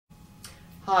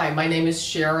Hi, my name is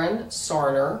Sharyn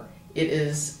Sarner. It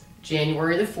is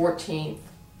January the 14th,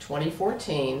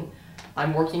 2014.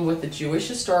 I'm working with the Jewish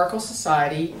Historical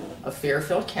Society of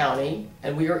Fairfield County,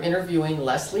 and we are interviewing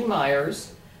Leslie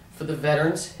Meyers for the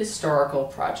Veterans Historical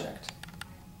Project.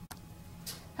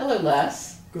 Hello,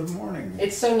 Les. Good morning.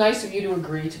 It's so nice of you to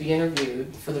agree to be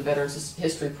interviewed for the Veterans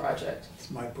History Project. It's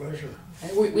my pleasure.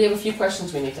 We have a few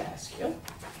questions we need to ask you.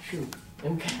 Shoot.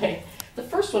 Okay. The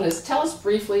first one is, tell us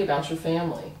briefly about your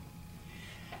family.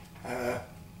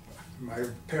 My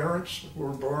parents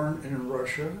were born in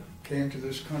Russia, came to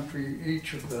this country,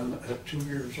 each of them at 2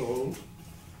 years old,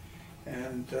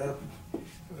 and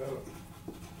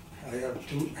I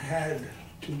had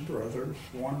two brothers,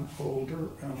 one older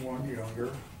and one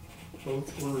younger.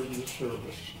 Both were in the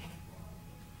service,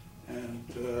 and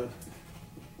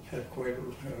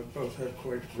both had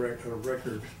quite a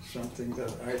record, something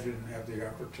that I didn't have the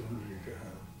opportunity to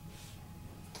have.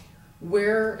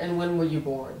 Where and when were you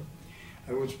born?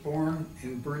 I was born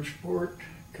in Bridgeport,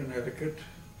 Connecticut,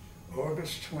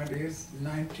 August 20th,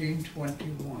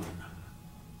 1921.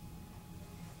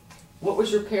 What was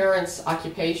your parents'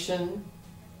 occupation?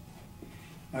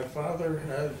 My father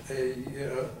had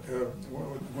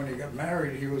when he got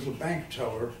married, he was a bank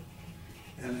teller,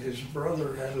 and his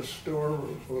brother had a store,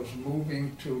 was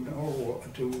moving to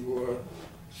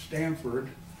Stamford.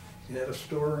 He had a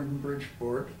store in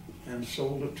Bridgeport and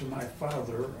sold it to my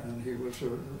father, and he was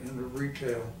in the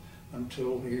retail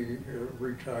until he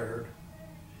retired.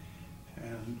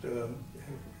 And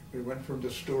we went from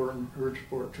the store in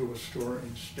Bridgeport to a store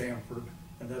in Stamford,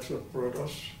 and that's what brought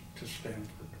us to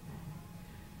Stamford.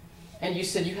 And you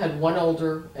said you had one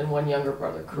older and one younger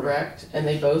brother, correct? And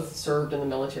they both served in the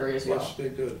military as well? Yes, they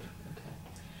did. Okay.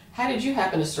 How did you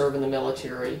happen to serve in the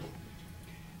military?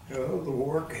 The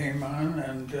war came on,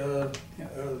 and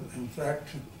in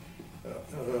fact,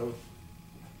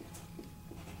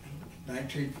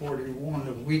 1941,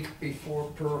 a week before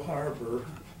Pearl Harbor,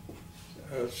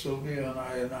 Sylvia and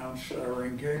I announced our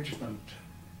engagement.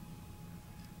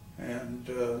 And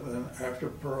then after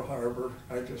Pearl Harbor,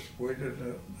 I just waited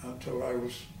until I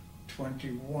was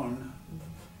 21,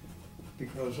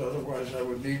 because otherwise I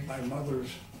would need my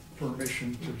mother's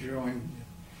permission to join.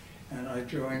 And I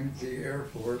joined the Air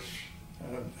Force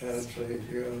as a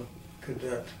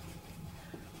cadet.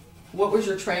 What was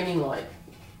your training like?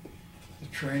 The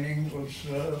training was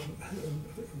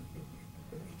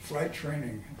flight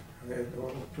training. I had all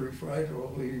the pre-flight,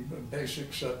 all the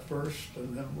basics at first,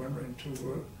 and then went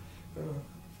into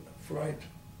flight.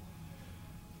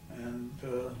 And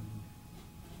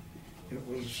it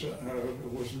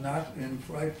was not in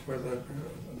flight where that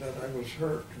I was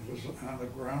hurt. It was on the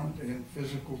ground in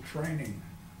physical training.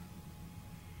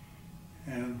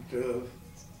 And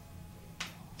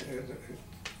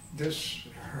this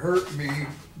hurt me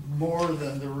more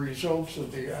than the results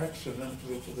of the accident.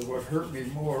 What hurt me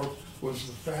more was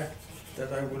the fact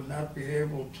that I would not be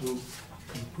able to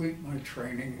complete my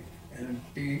training and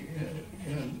be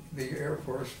in the Air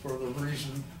Force for the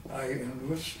reason I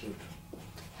enlisted.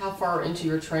 How far into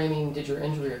your training did your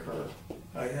injury occur?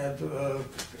 I had about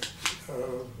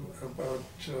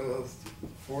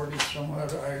 40 some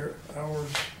odd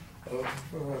hours of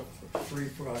free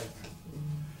flight,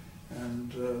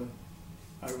 and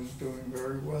I was doing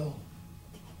very well.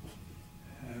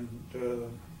 And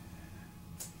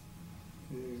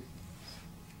it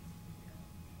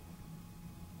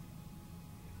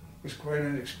was quite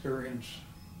an experience.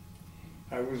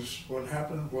 What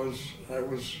happened was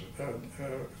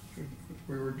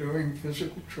we were doing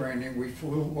physical training. We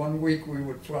flew 1 week, we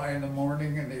would fly in the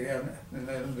morning, and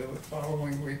then the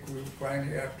following week we would fly in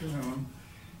the afternoon.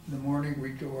 In the morning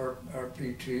we do our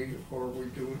PT, or we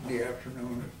do it in the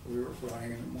afternoon if we were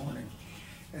flying in the morning.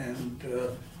 And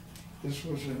this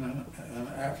was in an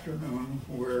afternoon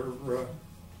where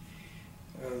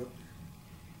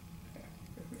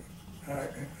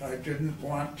I didn't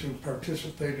want to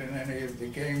participate in any of the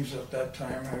games at that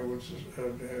time. I was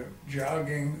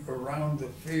jogging around the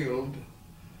field,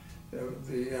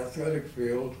 the athletic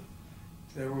field.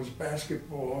 There was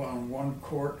basketball on one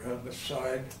court on the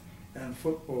side, and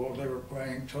football. They were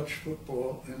playing touch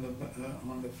football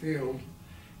on the field,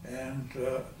 and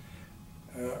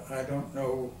I don't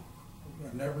know,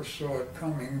 I never saw it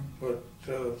coming, but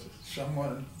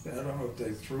someone, I don't know if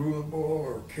they threw the ball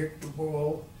or kicked the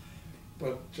ball,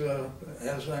 but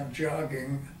as I'm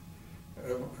jogging,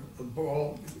 the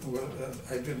ball,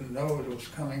 I didn't know it was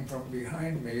coming from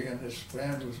behind me, and this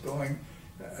man was going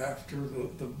after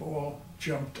the ball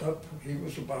jumped up. He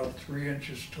was about 3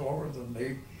 inches taller than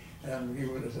me, and he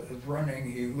was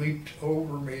running. He leaped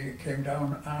over me, came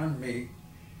down on me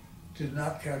did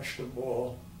not catch the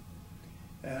ball.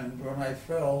 And when I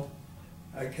fell,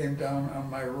 I came down on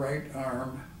my right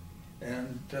arm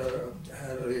and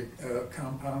had a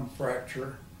compound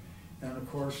fracture. And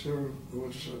of course there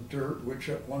was dirt, which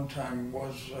at one time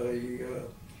was a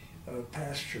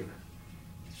pasture.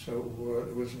 So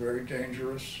it was very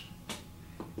dangerous.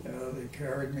 They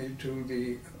carried me to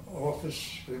the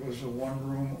office. It was a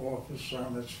one-room office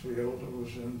on this field. It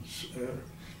was in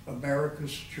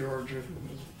Americus, Georgia.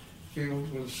 The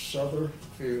field was Souther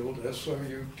Field,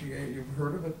 S-O-U-T-A. You've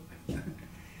heard of it?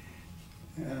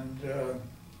 And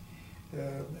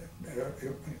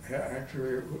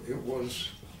actually,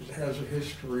 it has a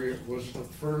history. It was the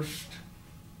first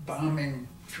bomber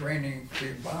training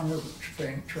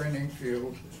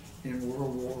field in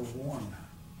World War I.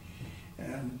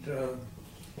 And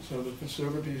so the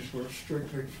facilities were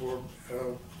strictly for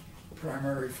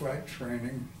primary flight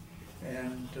training,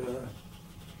 and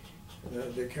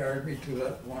they carried me to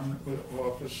that one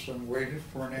office and waited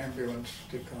for an ambulance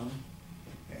to come,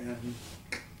 and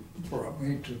brought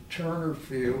me to Turner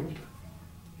Field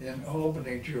in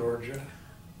Albany, Georgia,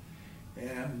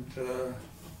 and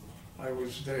I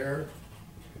was there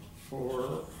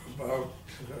for about,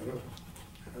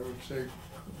 I would say,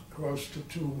 close to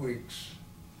 2 weeks.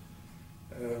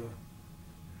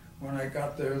 When I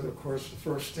got there, of course, the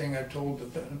first thing I told the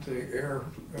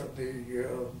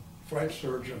flight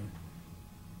surgeon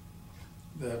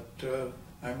that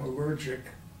I'm allergic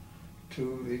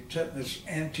to the tetanus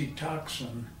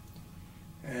antitoxin,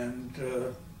 and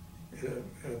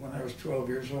when I was 12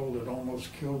 years old, it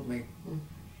almost killed me.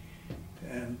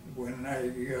 And when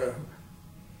I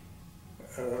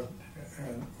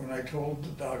told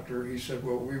the doctor, he said,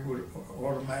 well, we would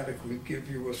automatically give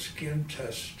you a skin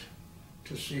test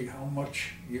to see how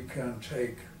much you can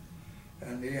take.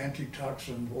 And the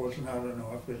antitoxin was not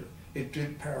enough. It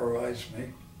did paralyze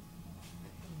me,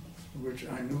 which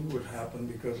I knew would happen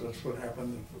because that's what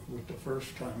happened with the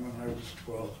first time when I was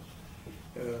 12.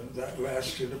 That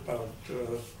lasted about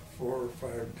 4 or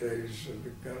 5 days, and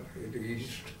it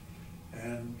eased.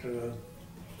 And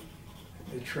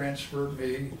they transferred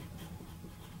me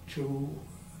to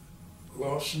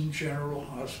Lawson General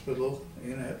Hospital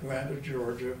in Atlanta,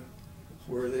 Georgia,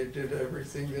 where they did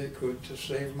everything they could to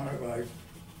save my life,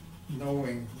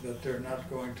 knowing that they're not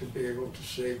going to be able to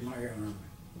save my arm.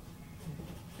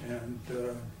 And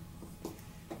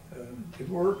it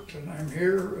worked, and I'm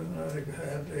here, and I've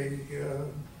had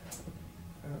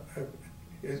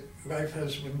life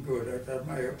has been good. I've had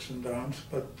my ups and downs,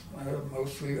 but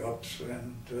mostly ups.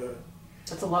 And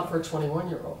that's a lot for a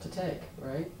 21-year-old to take,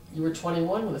 right? You were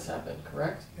 21 when this happened,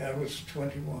 correct? I was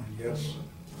 21, yes.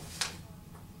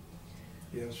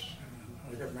 Yes,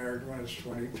 I got married when I was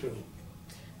 22.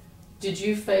 Did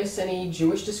you face any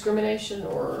Jewish discrimination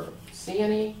or see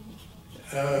any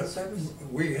in service?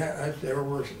 There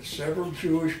were several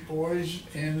Jewish boys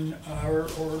in our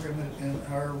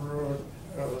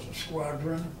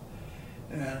squadron,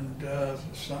 and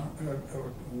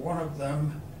one of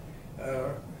them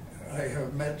I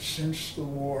have met since the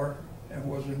war and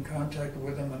was in contact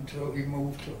with him until he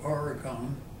moved to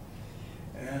Oregon.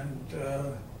 And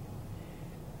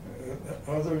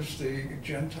others, the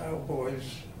Gentile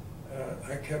boys,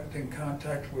 I kept in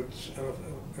contact with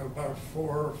about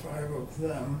 4 or 5 of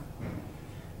them.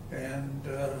 And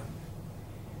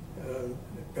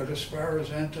but as far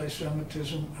as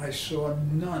anti-Semitism, I saw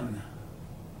none.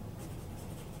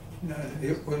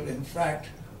 It was, in fact,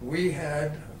 we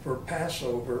had for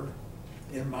Passover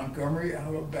in Montgomery,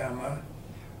 Alabama,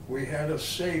 we had a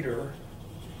Seder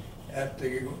at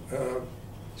the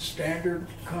Standard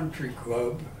Country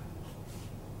Club,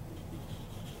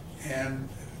 and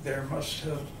there must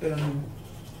have been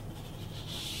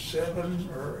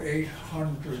 700 or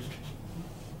 800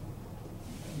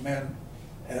 men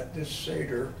at this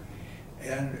Seder,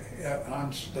 and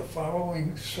on the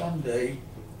following Sunday,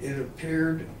 it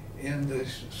appeared in the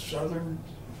Southern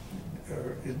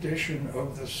edition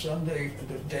of the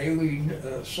daily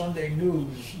Sunday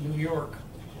News, New York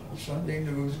Sunday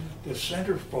News, the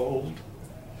centerfold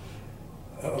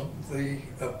of a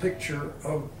picture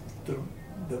of the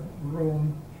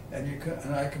room, and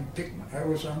I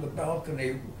was on the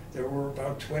balcony. There were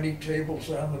about 20 tables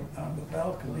on the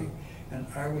balcony, and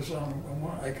I was on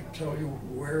one. I could tell you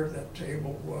where that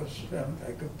table was, and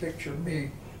I could picture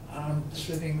me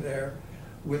sitting there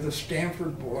with a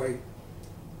Stanford boy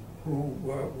who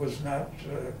was not,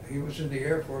 he was in the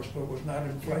Air Force but was not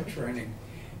in flight training,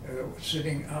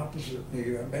 sitting opposite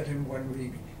me. I met him when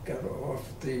we got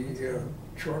off the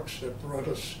trucks that brought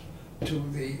us to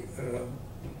the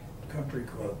country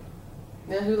club.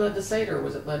 Now, who led the Seder?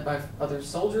 Was it led by other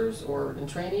soldiers or in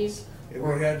trainees?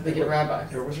 Or We had, did they get a rabbi?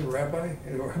 There was a rabbi.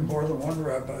 There were more than one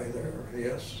rabbi there.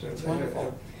 Yes. That's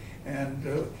wonderful. And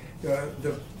the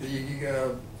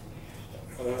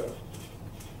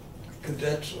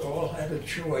cadets all had a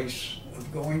choice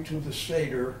of going to the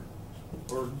Seder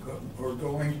or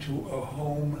going to a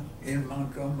home in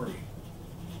Montgomery.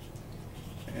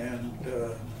 And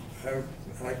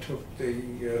I took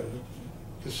the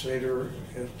Seder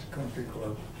at the country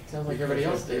club. Sounds like everybody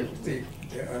else did.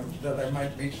 That I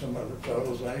might meet some other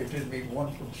fellows. I did meet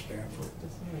one from Stanford.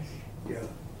 That's nice. Yeah.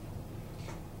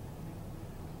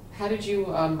 How did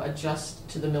you adjust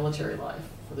to the military life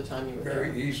for the time you were there?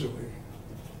 Very easily.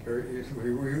 Very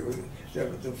easily.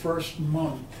 The first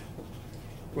month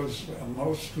was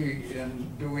mostly in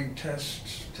doing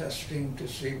testing to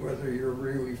see whether you're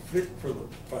really fit for the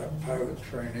pilot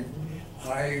training,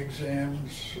 eye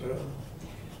exams,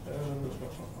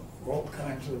 all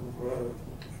kinds of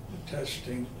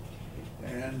testing,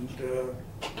 and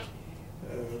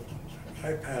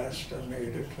I passed. I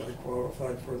made it. I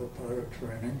qualified for the pilot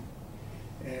training,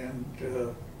 and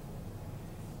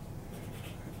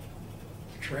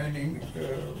training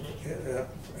at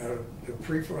the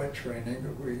pre-flight training.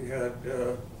 We had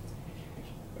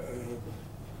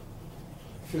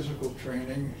physical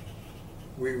training.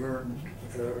 We learned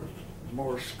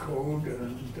Morse code,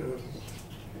 and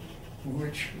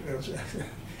which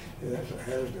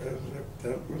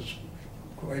that was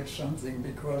quite something,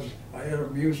 because I had a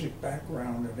music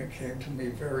background and it came to me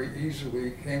very easily.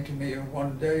 It came to me in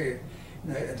one day.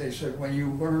 And they said, when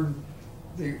you learn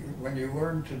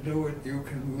to do it, you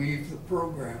can leave the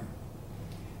program.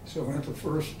 So on the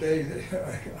first day,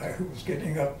 I was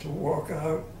getting up to walk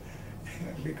out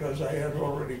because I had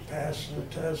already passed the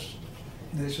test.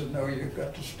 And they said, no, you've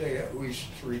got to stay at least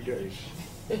 3 days.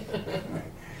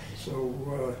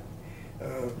 So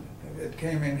it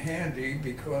came in handy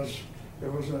because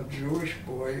there was a Jewish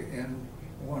boy in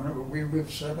we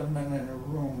lived 7 men in a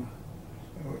room.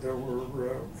 There were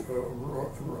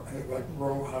like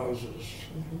row houses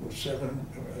with 7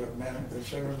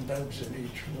 beds in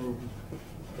each room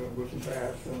with a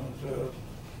bath, and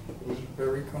it was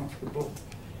very comfortable.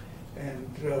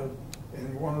 And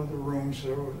in one of the rooms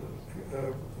there was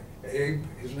Abe.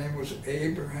 His name was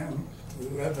Abraham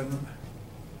Levin,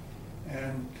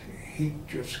 and he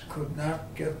just could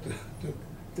not get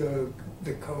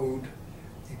the code.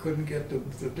 He couldn't get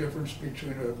the difference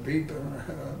between a beep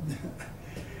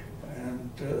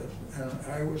and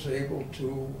I was able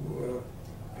to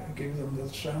give them the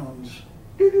sounds.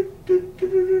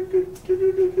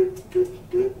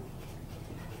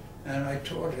 And I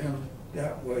taught him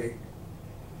that way,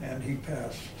 and he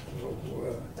passed. So,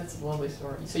 that's a lovely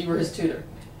story. So you were his tutor?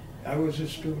 I was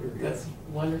his tutor. Yeah. That's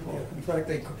wonderful. Yeah. In fact,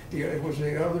 it was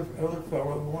the other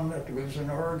fellow, the one that lives in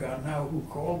Oregon now, who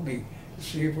called me to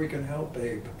see if we can help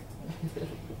Abe.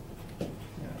 Yeah.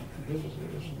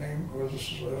 His name was, let's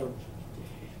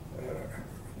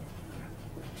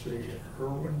see,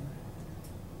 Irwin.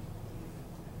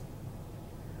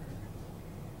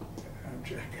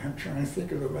 I'm trying to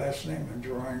think of the last name. I'm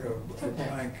drawing a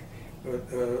blank. But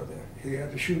he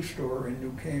had a shoe store in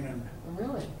New Canaan. Oh,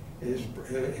 really?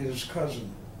 His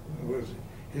cousin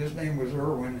his name was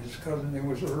Irwin. His cousin name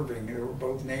was Irving. They were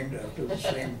both named after the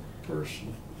same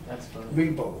person. That's funny.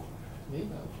 Lebo.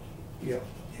 Lebo. Yeah,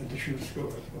 at the shoe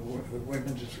store, the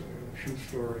women's shoe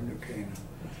store in New Canaan,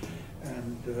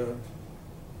 and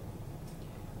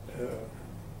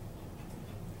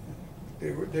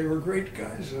they were great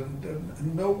guys,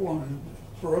 and no one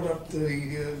brought up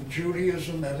the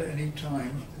Judaism at any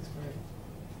time. That's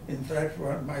great. In fact,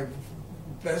 my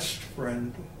best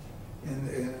friend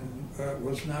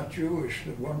was not Jewish.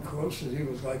 The one closest, he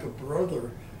was like a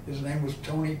brother. His name was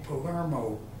Tony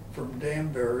Palermo from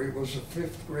Danbury. Was a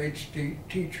 5th grade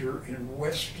teacher in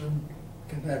Western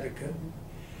Connecticut,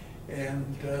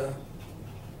 and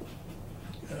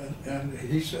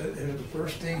he said the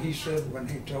first thing he said when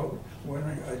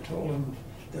I told him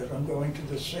that I'm going to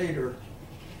the Seder,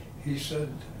 he said,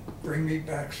 "Bring me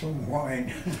back some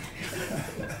wine."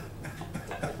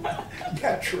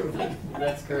 Naturally.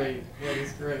 That's great. That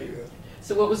is great. Yeah.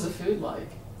 So what was the food like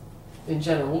in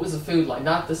general? What was the food like?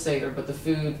 Not the Seder, but the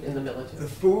food in the military. The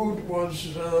food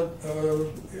was,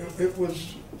 it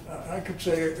was, I could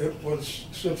say it was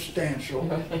substantial.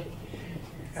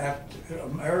 At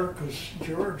Americus,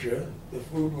 Georgia, the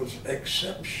food was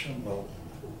exceptional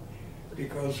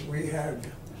because we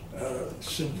had a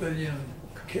civilian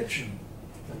kitchen.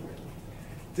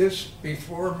 This,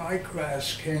 before my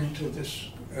class came to this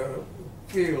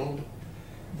field,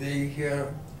 the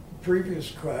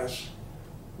previous class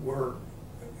were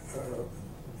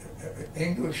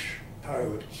English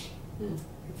pilots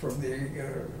from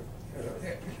the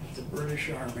British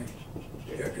Army,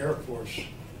 Air Force,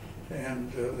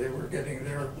 and they were getting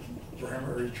their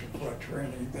primary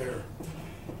training there.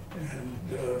 And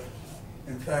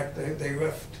in fact, they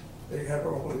left. They had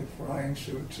all the flying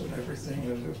suits and everything,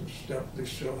 and stuff. They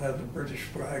still had the British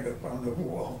flag up on the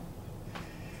wall.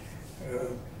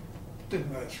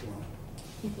 Didn't last long.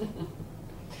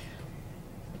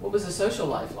 What was the social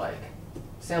life like?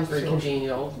 Sounds very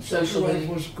congenial. Social Socially, life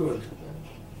was good.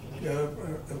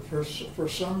 For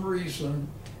some reason,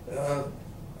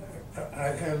 I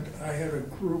had a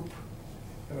group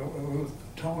with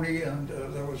Tony, and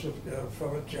there was a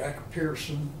fellow, Jack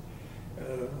Pearson.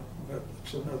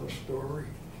 That's another story.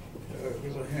 He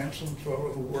was a handsome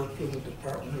fellow who worked for the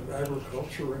Department of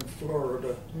Agriculture in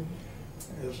Florida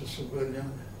as a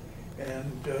civilian,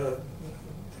 and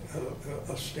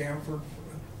a Stanford,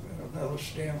 another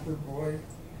Stanford boy,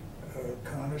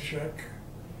 Konishek,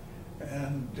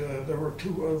 and there were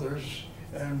two others.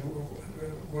 And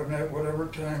whatever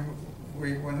time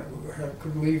we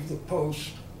could leave the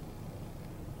post,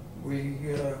 we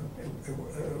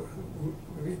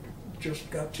just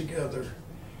got together,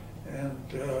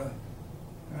 and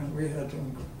we had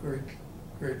some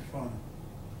great fun.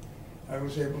 I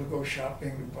was able to go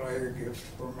shopping to buy a gift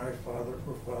for my father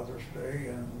for Father's Day,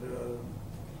 and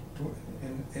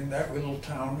in that little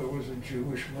town there was a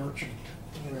Jewish merchant.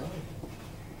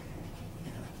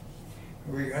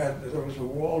 really? There was a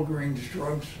Walgreens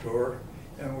drugstore,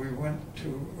 and we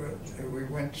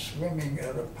went swimming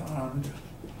at a pond,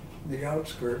 the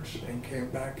outskirts, and came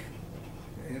back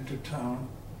into town,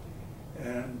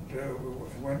 and we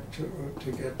went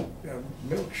to get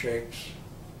milkshakes.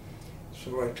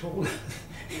 So I told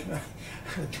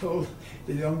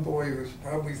the young boy, who was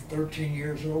probably 13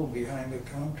 years old, behind the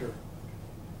counter.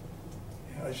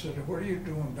 I said, "What are you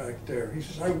doing back there?" He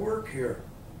says, "I work here."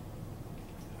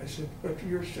 I said, "But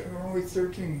you're only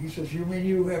 13. He says, "You mean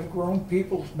you have grown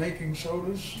people making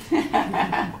sodas?" And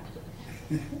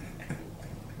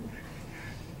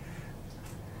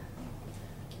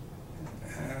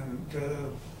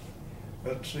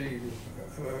let's see,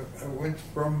 I went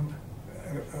from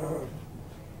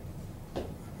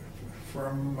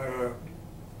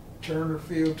Turner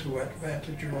Field to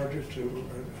Atlanta, Georgia, to,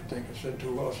 I think I said, to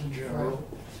Lawson General.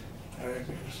 Right.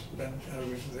 I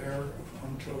was there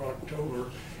until October.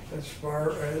 As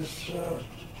far as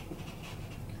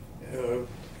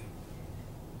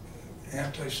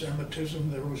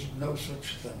anti-Semitism, there was no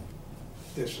such thing.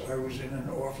 I was in an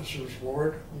officer's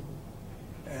ward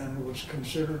and was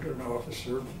considered an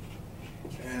officer,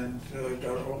 and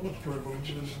got all the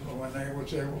privileges. And when I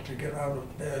was able to get out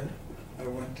of bed, I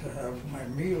went to have my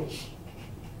meals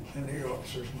in the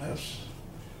officer's mess.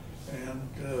 And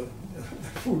the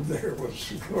food there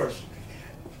was, of course,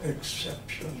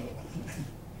 exceptional.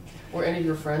 Were any of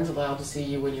your friends allowed to see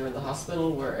you when you were in the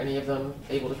hospital? Were any of them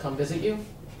able to come visit you?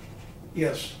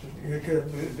 Yes,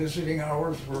 visiting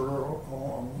hours were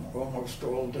almost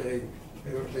all day.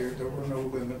 There were no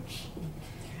limits.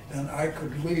 And I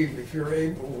could leave if you're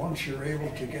able, once you're able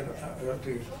to get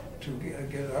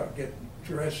get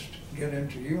dressed, get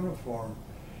into uniform.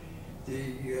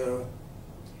 You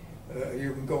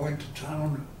can go into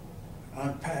town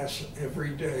on pass every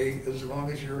day as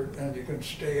long as and you can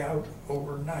stay out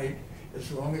overnight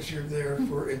as long as you're there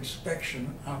for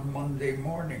inspection on Monday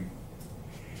morning.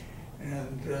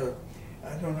 And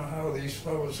I don't know how these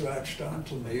fellows latched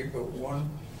onto me, but one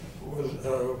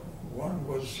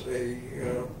was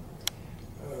a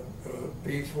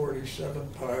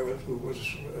B-47 pilot who was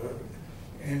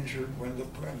injured when the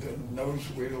nose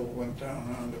wheel went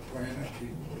down on the plane.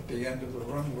 At the end of the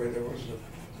runway, there was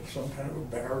some kind of a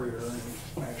barrier, and he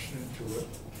smashed into it.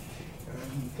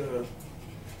 And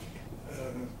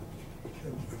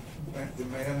the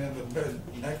man in the bed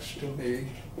next to me,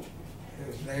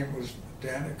 his name was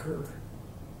Daniker.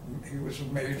 He was a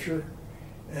major,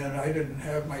 and I didn't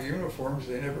have my uniforms.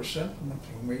 They never sent them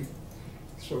to me.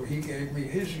 So he gave me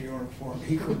his uniform.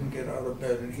 He couldn't get out of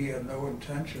bed, and he had no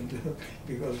intention to,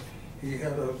 because he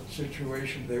had a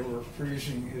situation. They were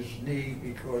freezing his knee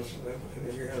because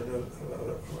he had a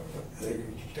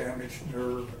damaged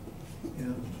nerve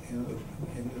in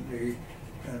the knee,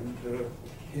 and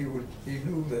he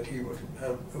knew that he would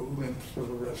have a limp for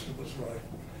the rest of his life.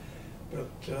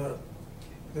 But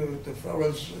the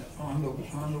fellows on the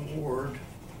ward,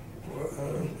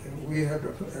 we had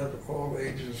all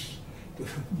ages.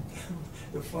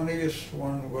 The funniest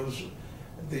one was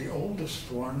the oldest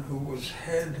one, who was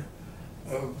head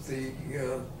of the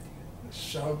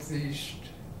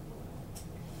Southeast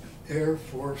Air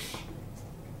Force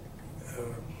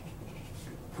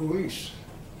police,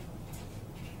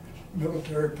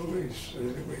 military police.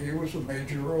 He was a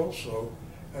major also,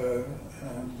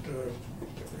 and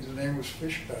his name was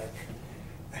Fishback.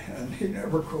 And he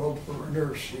never called for a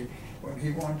nurse. When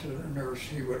he wanted a nurse,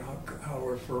 he would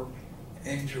holler for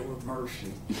Angel of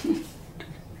Mercy.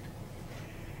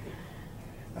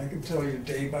 I can tell you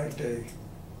day by day,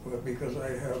 because I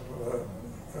have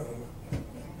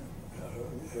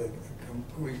a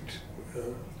complete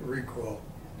recall.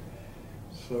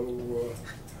 So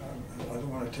I don't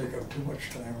want to take up too much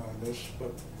time on this,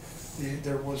 but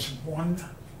there was one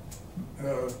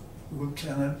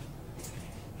lieutenant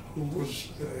who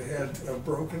had a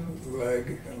broken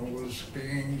leg and was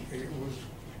in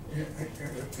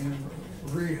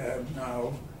rehab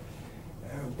now,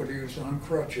 but he was on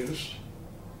crutches.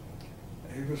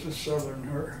 He was a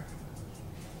Southerner,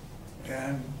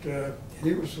 and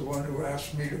he was the one who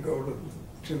asked me to go to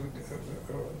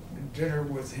dinner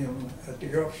with him at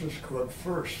the Officers Club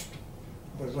first,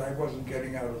 because I wasn't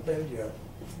getting out of bed yet.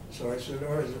 So I said,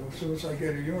 all right, as soon as I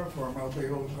get a uniform, I'll be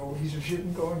able to go. He said, you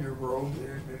can go in your robe,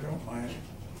 they don't mind.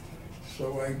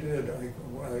 So I did. I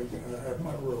had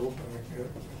my robe, I got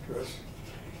dressed.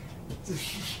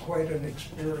 This is quite an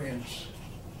experience.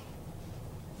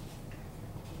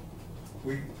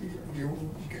 You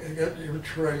get your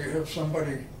tray, you have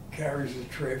somebody carries the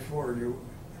tray for you.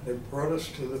 They brought us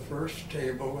to the first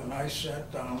table, and I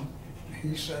sat down.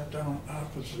 He sat down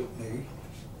opposite me.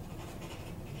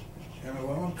 And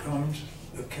along comes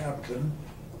the captain,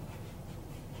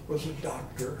 was a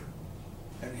doctor,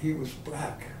 and he was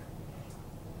black.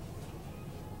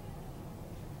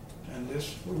 And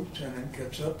this lieutenant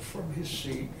gets up from his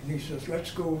seat, and he says, let's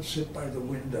go and sit by the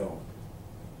window.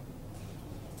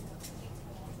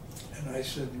 And I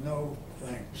said, no,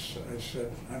 thanks. I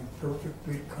said, I'm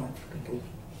perfectly comfortable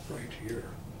right here.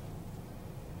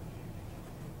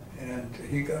 And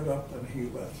he got up and he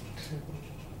left.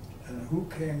 And who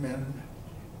came in?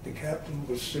 The captain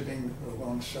was sitting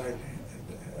alongside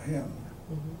him.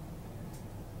 Mm-hmm.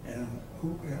 And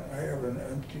I have an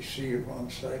empty seat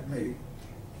alongside me.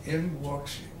 In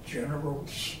walks General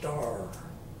Starr,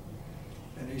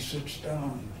 and he sits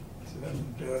down.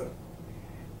 And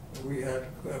we had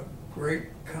a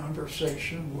great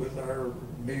conversation with our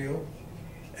meal.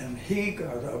 And he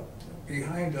got up.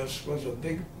 Behind us was a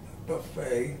big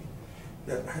buffet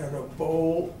that had a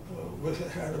bowl, it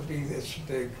had to be this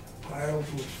big, piled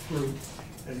with fruit,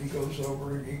 and he goes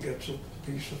over and he gets a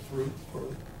piece of fruit for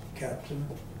the captain,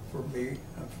 for me,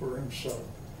 and for himself.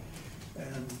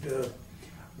 And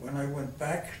when I went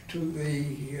back to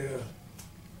the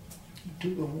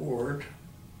ward,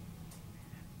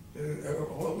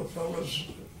 all the fellows,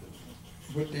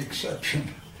 with the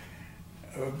exception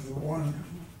of the one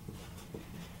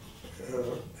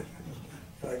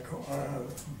I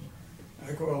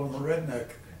call him a redneck.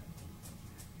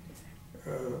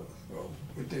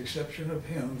 With the exception of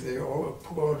him, they all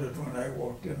applauded when I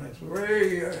walked in. I said,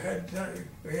 "Hey,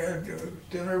 we had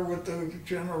dinner with the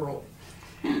general."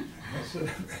 I said,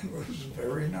 "It was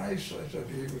very nice." I said,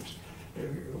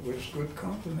 it was good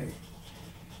company,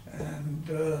 and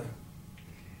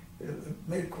it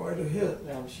made quite a hit.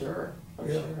 I'm sure. I'm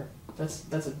sure.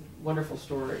 That's a wonderful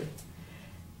story.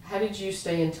 How did you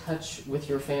stay in touch with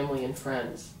your family and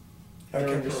friends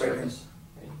during your service?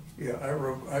 Yeah, I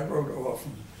wrote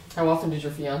often. How often did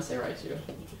your fiance write you?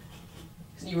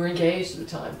 You were engaged at the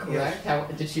time, correct? Yes. How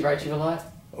did she write you a lot?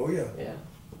 Oh yeah. Yeah.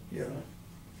 Yeah.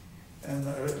 And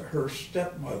her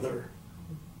stepmother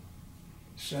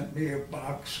sent me a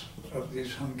box of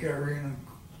these Hungarian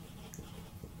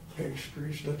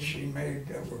pastries that she made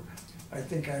that were, I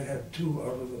think I had 2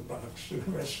 out of the box. The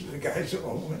rest of the guys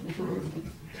all went through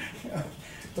them.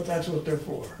 But that's what they're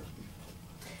for.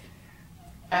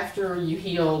 After you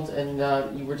healed and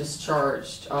you were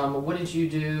discharged, what did you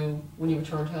do when you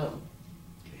returned home?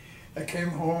 I came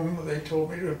home. They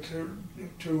told me to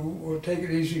take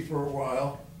it easy for a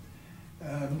while,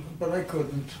 but I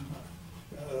couldn't.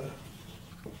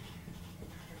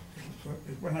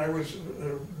 When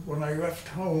I left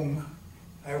home,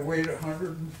 I weighed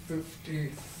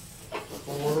 154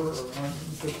 or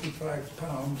 155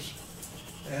 pounds,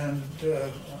 and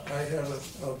I had a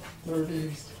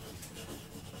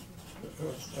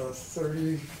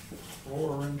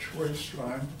 34-inch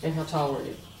waistline. And how tall were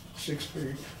you? 6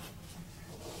 feet.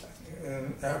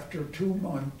 And after 2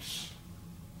 months,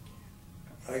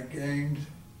 I gained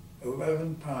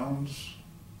 11 pounds,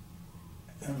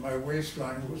 and my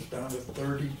waistline was down to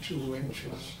 32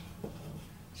 inches.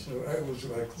 So I was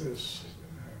like this.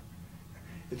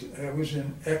 I was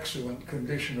in excellent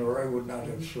condition, or I would not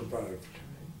have survived.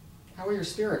 How were your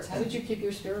spirits? How did you keep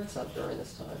your spirits up during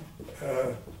this time?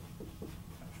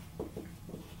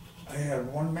 I had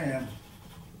one man,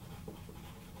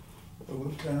 a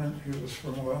lieutenant. He was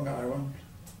from Long Island,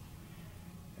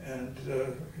 and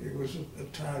he was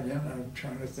Italian. I'm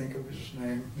trying to think of his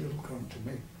name. It'll come to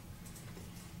me.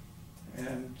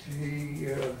 And he,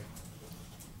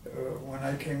 when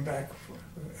I came back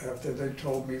after they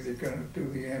told me they're going to do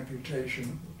the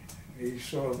amputation, he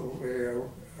saw the way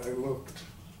I looked,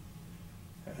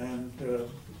 and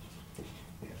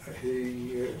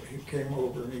he came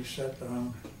over and he sat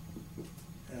down,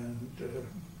 and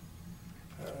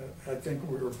I think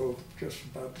we were both just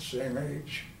about the same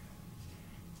age,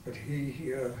 but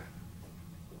he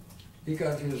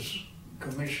got his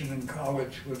commission in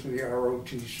college with the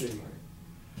ROTC,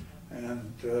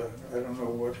 and I don't know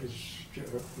what his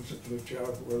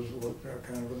job was, what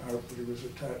kind of an outfit he was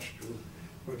attached to,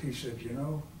 but he said, you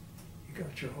know, you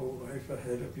got your whole life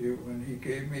ahead of you, and he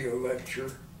gave me a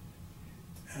lecture,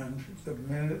 and the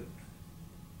minute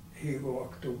he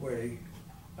walked away,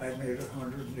 I made a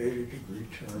 180-degree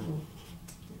turn.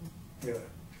 Yeah,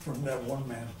 from that one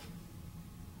man.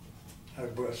 I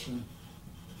bless him.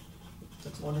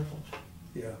 That's wonderful.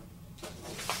 Yeah.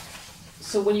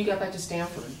 So when you got back to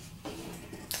Stanford,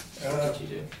 what did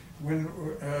you do? When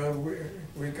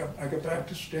I got back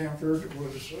to Stanford, it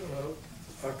was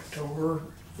October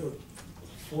the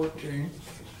 14th,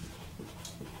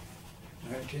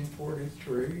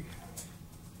 1943,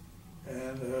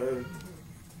 and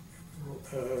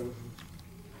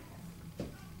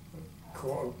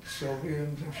called Sylvia,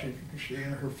 and she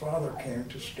and her father came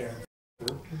to Stanford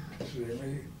to see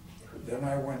me. Then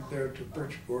I went there to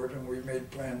Bridgeport, and we made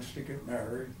plans to get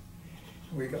married.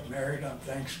 We got married on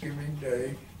Thanksgiving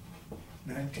Day,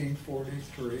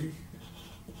 1943.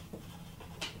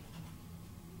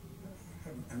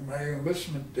 And my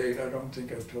enlistment date, I don't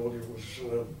think I told you, was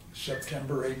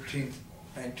September 18th,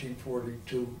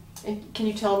 1942. And can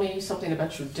you tell me something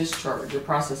about your discharge, your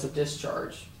process of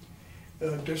discharge?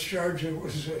 Discharge, it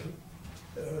was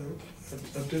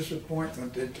a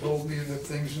disappointment. They told me the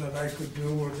things that I could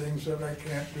do or things that I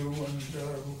can't do, and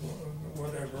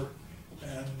whatever.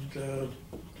 And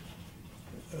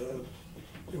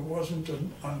it wasn't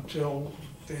until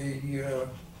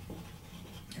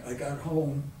I got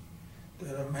home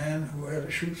that a man who had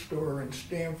a shoe store in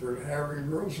Stanford, Harry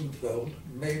Rosenfeld,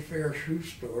 Mayfair Shoe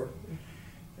Store,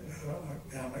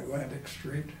 on Atlantic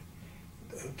Street,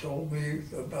 told me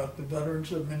about the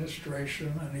Veterans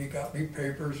Administration, and he got me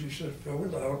papers. He said, fill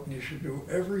it out, and you should do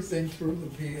everything through the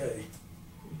VA.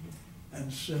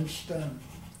 And since then,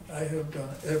 I have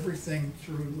done everything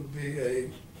through the VA,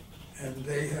 and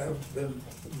they have been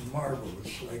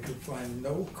marvelous. I could find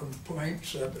no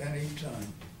complaints at any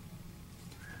time.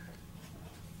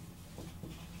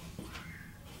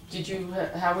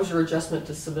 How was your adjustment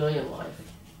to civilian life?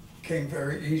 Came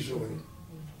very easily.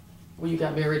 Well, you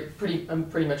got married pretty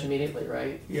much immediately,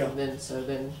 right? Yeah. And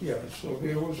then. Yeah,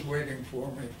 Sylvia was waiting for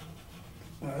me.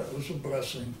 It was a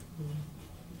blessing.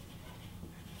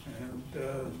 And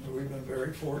we've been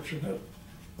very fortunate.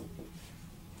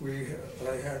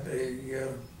 I had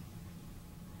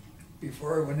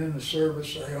before I went in the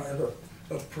service, I had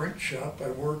a print shop.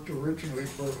 I worked originally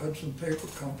for Hudson Paper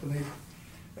Company,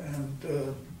 and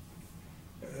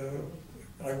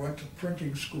I went to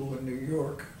printing school in New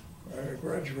York. I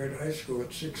graduated high school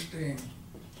at 16.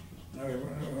 I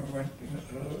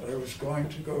was going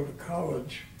to go to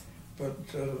college, but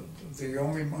the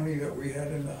only money that we had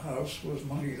in the house was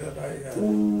money that I had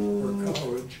for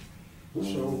college.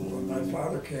 So when my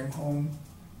father came home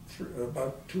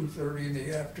about 2:30 in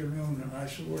the afternoon, and I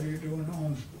said, what are you doing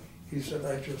home? He said,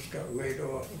 I just got laid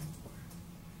off.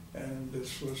 And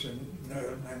this was in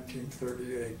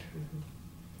 1938.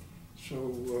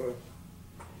 So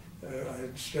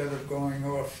instead of going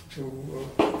off to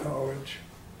college,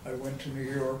 I went to New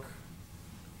York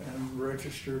and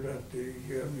registered at the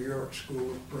New York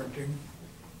School of Printing.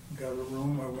 Got a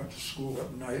room. I went to school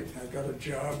at night. I got a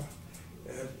job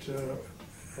at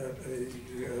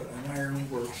an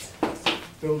ironworks,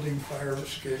 building fire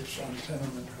escapes on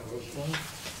tenement houses.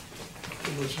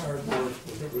 It was hard work,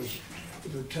 but it was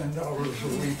the $10 a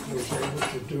week was able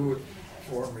to do it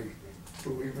for me,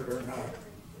 believe it or not.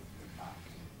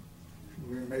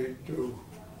 We made do.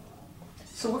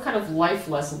 So what kind of life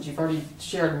lessons, you've already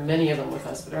shared many of them with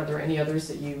us, but are there any others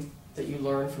that you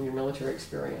learned from your military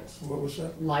experience? What was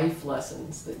that? Life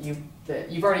lessons that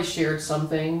you've already shared some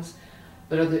things,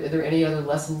 but are there any other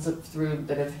lessons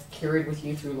that have carried with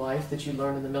you through life that you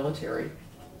learned in the military?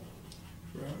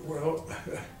 Well,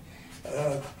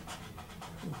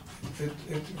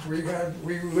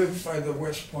 we lived by the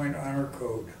West Point Honor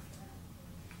Code,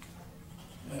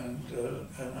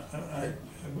 and I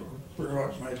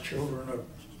brought my children up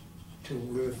to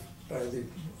live by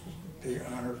the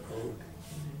honor code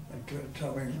and to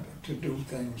telling to do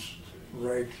things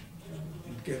right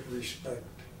and get respect.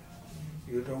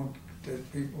 You don't,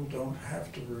 that people don't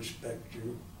have to respect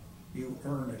you, you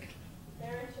earn it.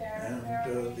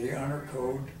 And the honor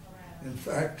code, in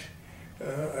fact,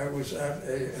 I was at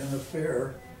an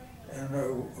affair and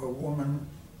a woman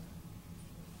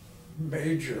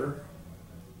major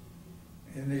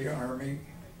in the Army,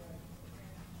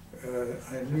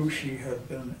 I knew she had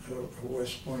been a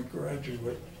West Point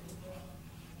graduate.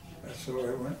 So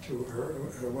I went to her.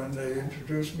 When they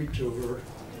introduced me to her,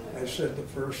 I said the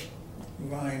first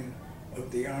line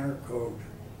of the honor code.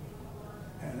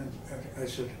 And I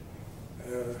said,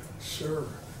 sir,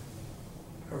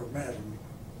 or madam,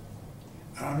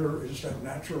 honor is a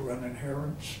natural and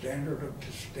inherent standard of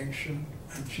distinction.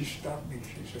 And she stopped me.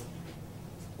 She said,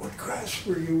 what class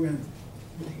were you in?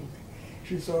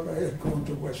 She thought I had gone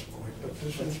to West Point, but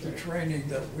this is the training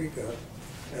that we got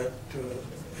at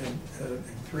in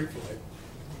pre-flight.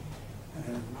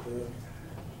 And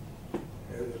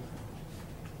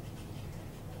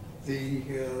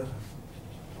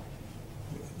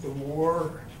the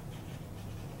war,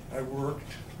 I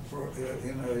worked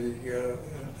in a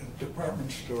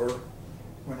department store.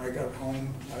 When I got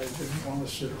home, I didn't want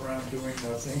to sit around doing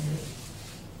nothing.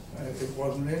 It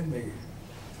wasn't in me.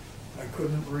 I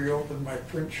couldn't reopen my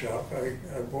print shop. I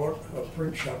bought a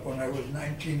print shop when I was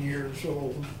 19 years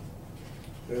old.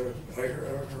 I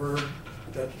heard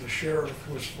that the sheriff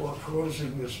was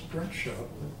foreclosing this print shop,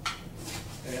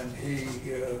 and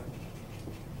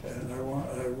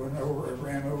I ran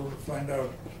over to find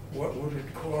out what would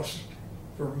it cost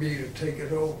for me to take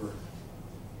it over.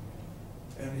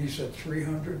 And he said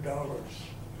 $300.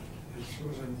 This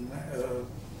was in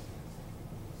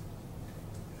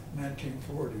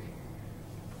 1940.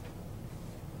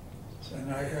 And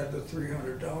I had the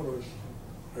 $300.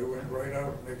 I went right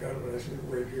out and I got it. I said,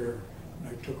 right here. And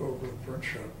I took over the print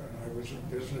shop, and I was in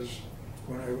business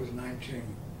when I was 19.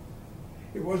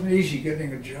 It wasn't easy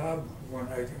getting a job when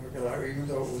I got, even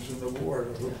though it was in the war.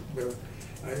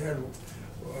 I had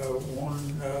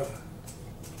one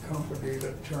company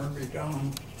that turned me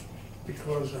down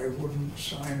because I wouldn't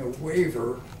sign a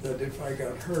waiver that if I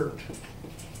got hurt,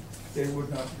 they would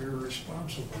not be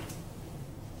responsible.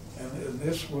 And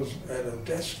this was at a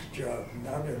desk job,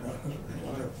 not in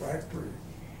a factory.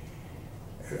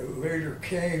 Later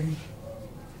came,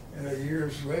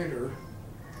 years later,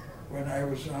 when I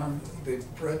was on the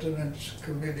President's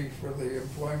Committee for the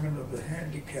Employment of the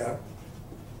Handicapped.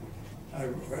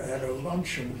 At a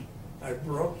luncheon, I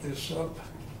brought this up,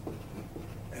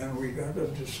 and we got a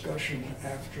discussion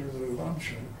after the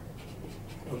luncheon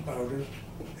about it,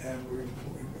 and we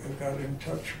got in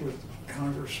touch with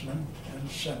congressman and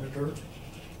senator,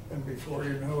 and before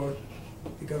you know it,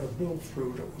 you got a bill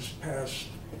through that was passed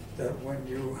that when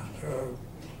you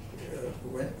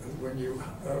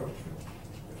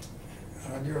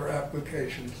on your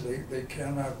applications, they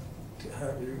cannot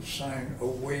have you sign a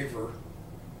waiver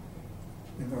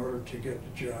in order to get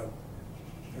the job.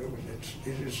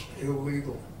 It is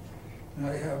illegal. And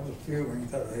I have the feeling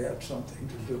that I had something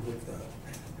to do with that.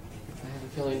 I have a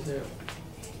feeling too.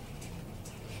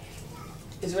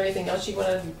 Is there anything else you want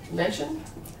to mention?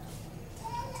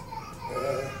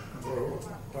 Well,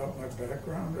 about my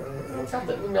background? About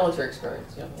the military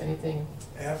experience, yeah. Anything?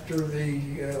 After the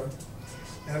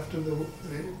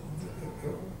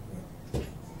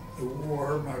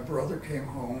war, my brother came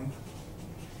home,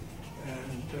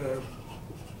 and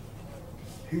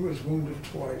he was wounded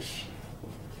twice.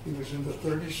 He was in the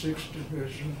 36th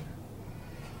Division.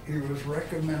 He was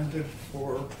recommended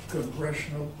for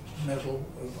Congressional Medal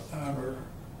of Honor.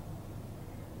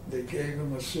 They gave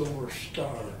him a Silver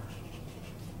Star.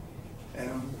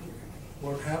 And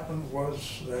what happened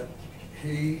was that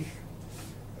he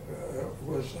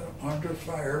was under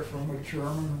fire from a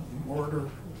German mortar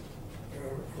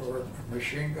or a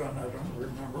machine gun. I don't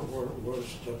remember what it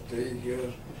was, but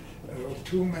the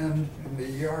two men in the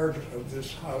yard of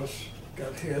this house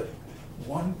got hit.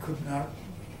 One could not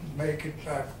make it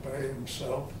back by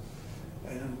himself,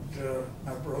 and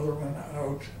my brother went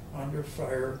out under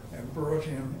fire and brought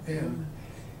him in.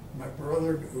 My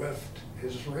brother left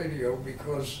his radio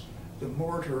because the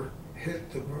mortar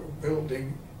hit the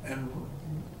building and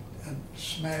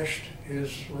smashed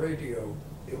his radio.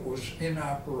 It was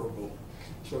inoperable.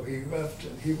 So he left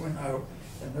and he went out,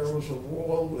 and there was a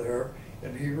wall there,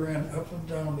 and he ran up and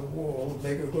down the wall to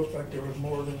make it look like there was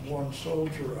more than one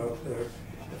soldier out there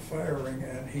firing,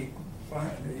 and he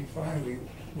finally,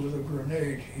 with a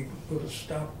grenade, he put a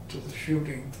stop to the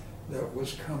shooting that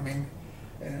was coming,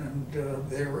 and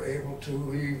they were able to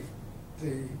leave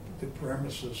the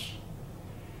premises.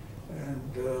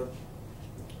 And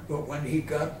but when he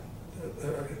got,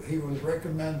 he was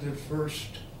recommended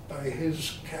first by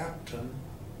his captain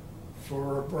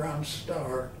for a Bronze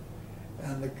Star,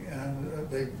 and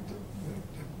the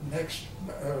next,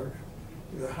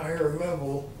 the higher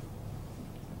level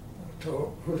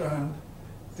to put on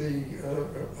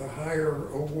a higher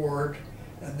award,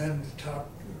 and then the top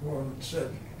one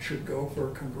said should go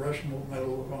for a Congressional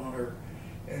Medal of Honor,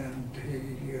 and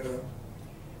it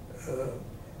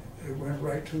went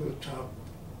right to the top.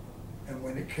 And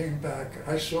when it came back,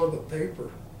 I saw the paper.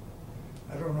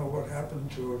 I don't know what happened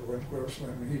to it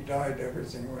when he died,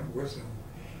 everything went with him.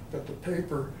 But the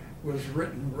paper was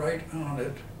written right on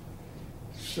it,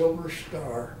 Silver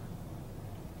Star,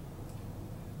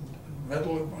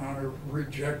 Medal of Honor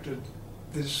rejected.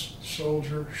 This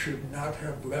soldier should not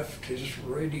have left his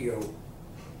radio.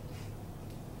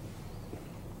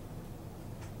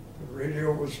 The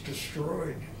radio was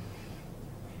destroyed.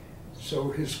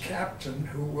 So his captain,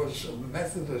 who was a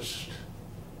Methodist,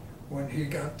 when he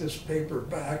got this paper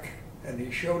back and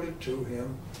he showed it to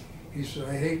him, he said,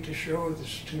 "I hate to show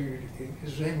this to you."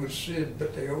 His name was Sid,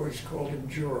 but they always called him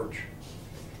George.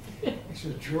 He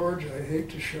said, "George, I hate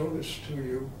to show this to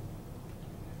you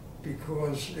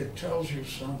because it tells you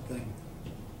something."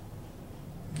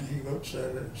 And he looks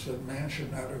at it and said, "Man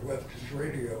should not have left his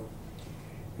radio."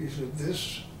 He said,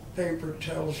 "This paper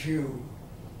tells you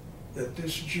that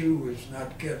this Jew is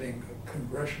not getting a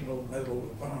Congressional Medal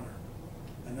of Honor."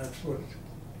 And that's what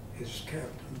his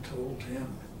captain told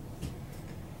him.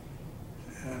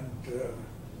 And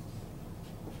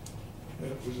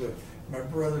it was my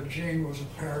brother Gene was a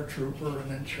paratrooper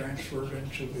and then transferred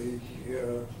into the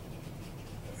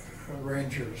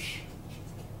Rangers.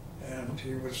 And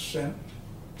he was sent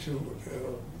to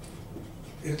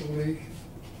Italy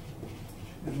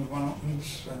in the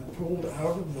mountains and pulled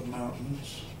out of the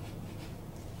mountains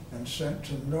and sent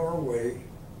to Norway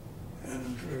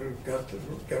and got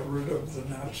rid of the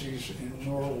Nazis in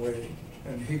Norway,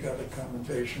 and he got a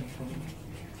commendation from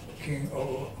King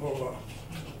Olaf.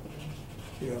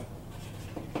 Yeah.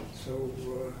 So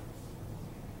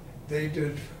they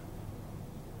did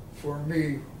for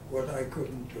me what I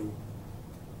couldn't do.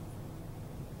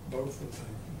 Both of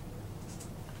them.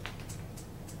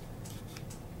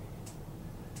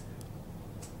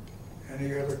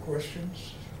 Any other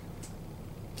questions?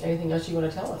 Anything else you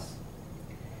want to tell us?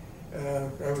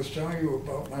 I was telling you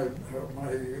about my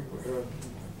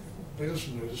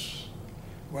business.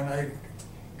 When I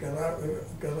got out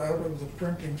of the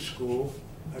printing school,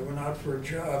 I went out for a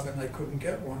job and I couldn't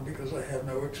get one because I had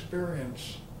no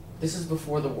experience. This is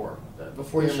before the war,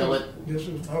 before your military. This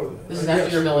is after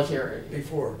yes, your military.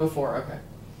 Before. Before, okay.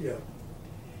 Yeah.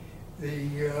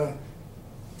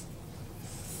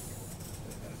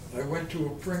 I went to a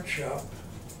print shop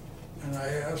and I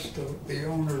asked the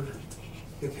owner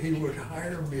if he would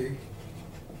hire me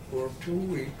for 2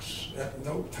 weeks at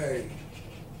no pay.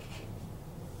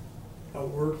 I'll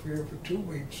work for you for 2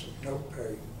 weeks at no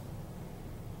pay.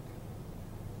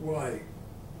 Why?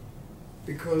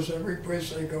 Because every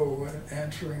place I go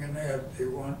answering an ad, they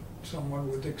want someone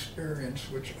with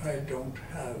experience, which I don't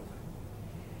have.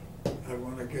 I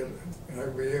want to get,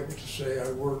 I'd be able to say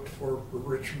I worked for the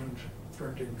Richmond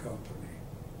Printing Company.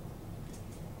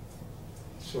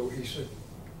 So he said,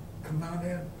 "Come on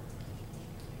in."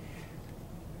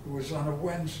 It was on a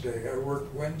Wednesday. I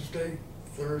worked Wednesday,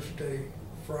 Thursday,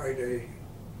 Friday.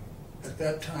 At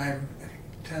that time,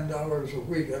 $10 a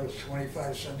week, that was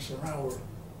 25 cents an hour,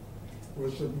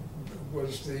 was the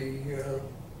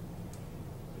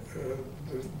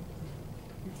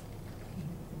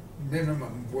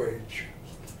minimum wage.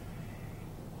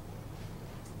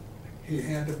 He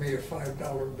handed me a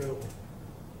 $5 bill,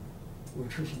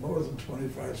 which was more than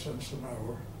 25 cents an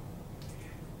hour.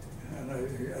 And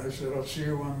I said, "I'll see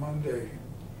you on Monday."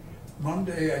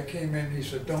 Monday I came in, he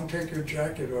said, "Don't take your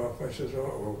jacket off." I said,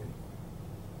 "Uh-oh."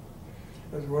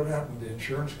 I said, "What happened? The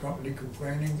insurance company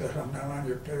complaining that I'm not on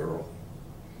your payroll?"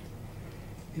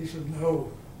 He said,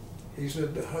 "No." He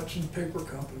said, "The Hudson Paper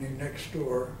Company next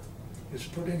door is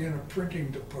putting in a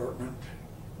printing department.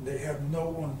 They have no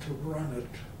one to run it.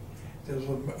 There's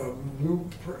a new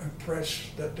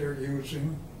press that they're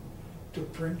using to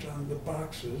print on the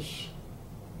boxes,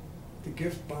 the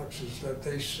gift boxes that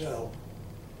they sell.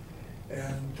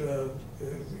 And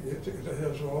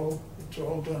it's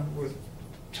all done with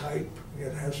type.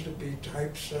 It has to be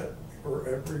typeset for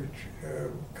every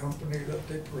company that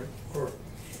they print for.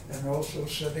 And also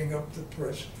setting up the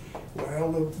press.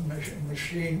 While the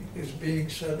machine is being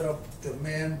set up, the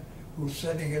man who's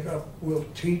setting it up will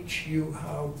teach you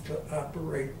how to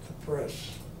operate the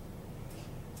press.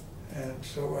 And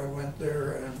so I went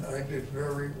there and I did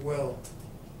very well.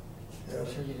 I'm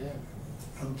sure you did.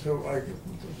 Until I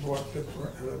bought the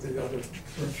other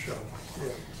print shop.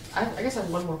 Yeah. I guess I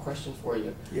have one more question for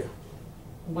you. Yeah.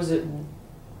 Was it,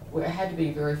 well, it had to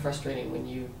be very frustrating when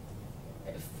you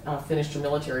finished your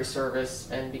military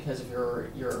service and because of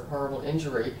your horrible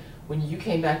injury, when you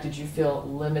came back, did you feel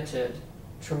limited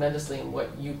tremendously in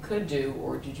what you could do,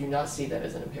 or did you not see that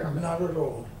as an impairment? Not at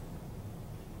all.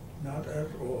 Not at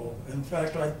all. In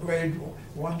fact, I played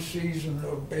one season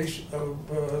of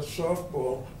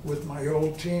softball with my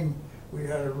old team. We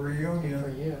had a reunion, For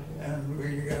you, yeah. and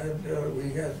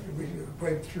we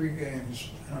played 3 games,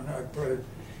 and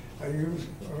I used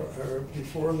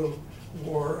before the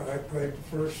war, I played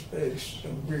first base,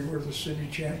 and we were the city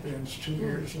champions 2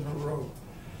 years in a row.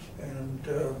 And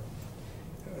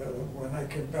when I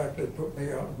came back, they put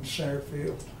me out in center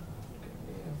field.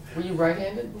 Were you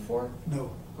right-handed before?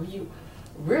 No. Were you,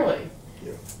 really?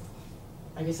 Yeah.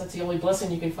 I guess that's the only blessing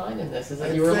you can find in this, is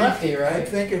that you were lefty, right? I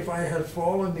think if I had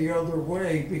fallen the other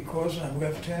way because I'm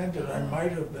left-handed, I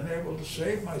might have been able to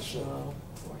save myself. Oh,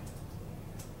 boy.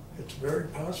 It's very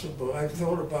possible. I've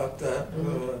thought about that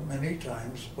many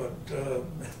times, but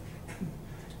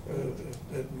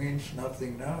it means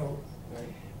nothing now.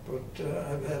 Right. But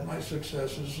I've had my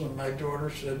successes, and my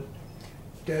daughter said,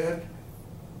 "Dad,"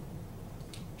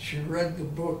 she read the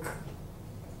book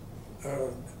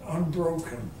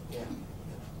Unbroken, Yeah.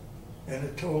 and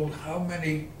it told how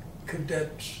many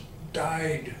cadets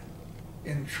died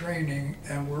in training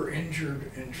and were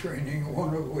injured in training,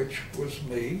 one of which was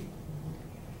me.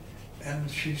 And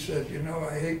she said, "You know,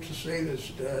 I hate to say this,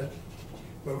 Dad,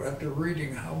 but after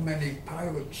reading how many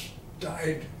pilots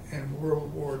died in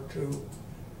World War II,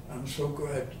 I'm so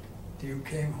glad you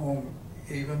came home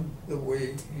even the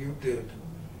way you did."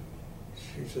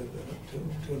 She said that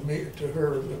to me, to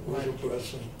her, that was a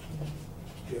blessing.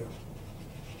 Yeah.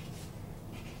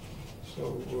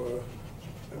 So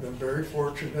I've been very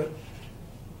fortunate.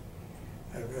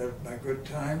 I've had my good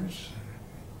times.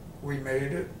 We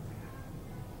made it.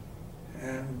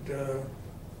 And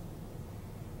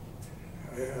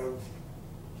I have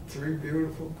 3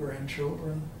 beautiful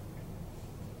grandchildren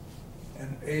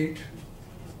and 8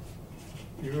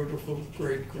 beautiful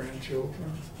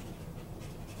great-grandchildren.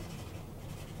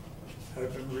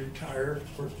 I've been retired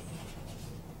for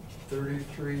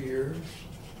 33 years.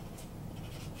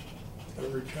 I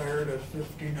retired at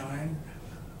 59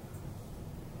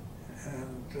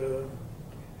 and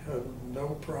have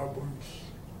no problems.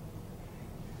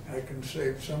 I can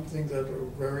say something that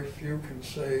very few can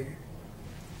say.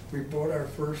 We bought our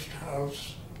first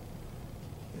house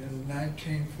in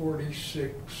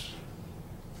 1946.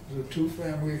 It was a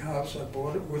 2-family house. I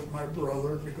bought it with my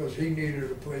brother because he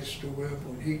needed a place to live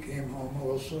when he came home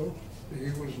also. He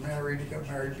was married, he got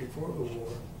married before the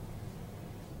war.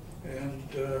 And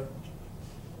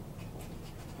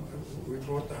we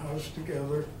bought the house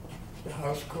together. The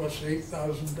house cost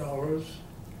 $8,000.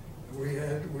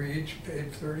 We each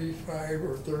paid $35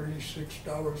 or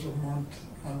 $36 a month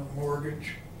on a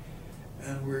mortgage.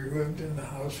 And we lived in the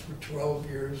house for 12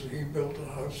 years. He built a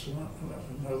house in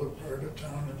another part of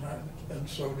town, and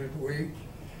so did we.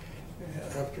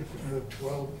 After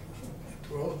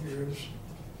 12 years.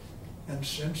 And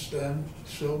since then,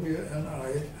 Sylvia and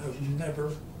I have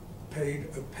never paid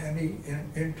a penny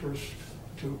in interest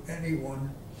to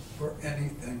anyone for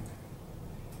anything.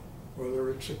 Whether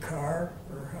it's a car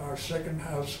or our second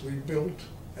house we built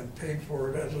and paid for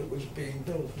it as it was being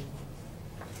built.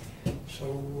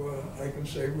 So I can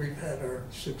say we've had our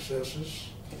successes,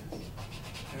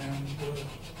 and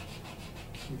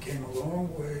we came a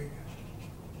long way,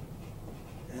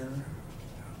 and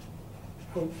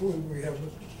hopefully we have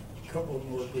a couple of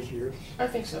more good years. I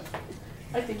think so.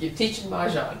 I think you're teaching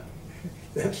Mahjong.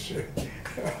 That's it.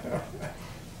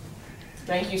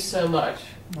 Thank you so much.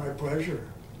 My pleasure.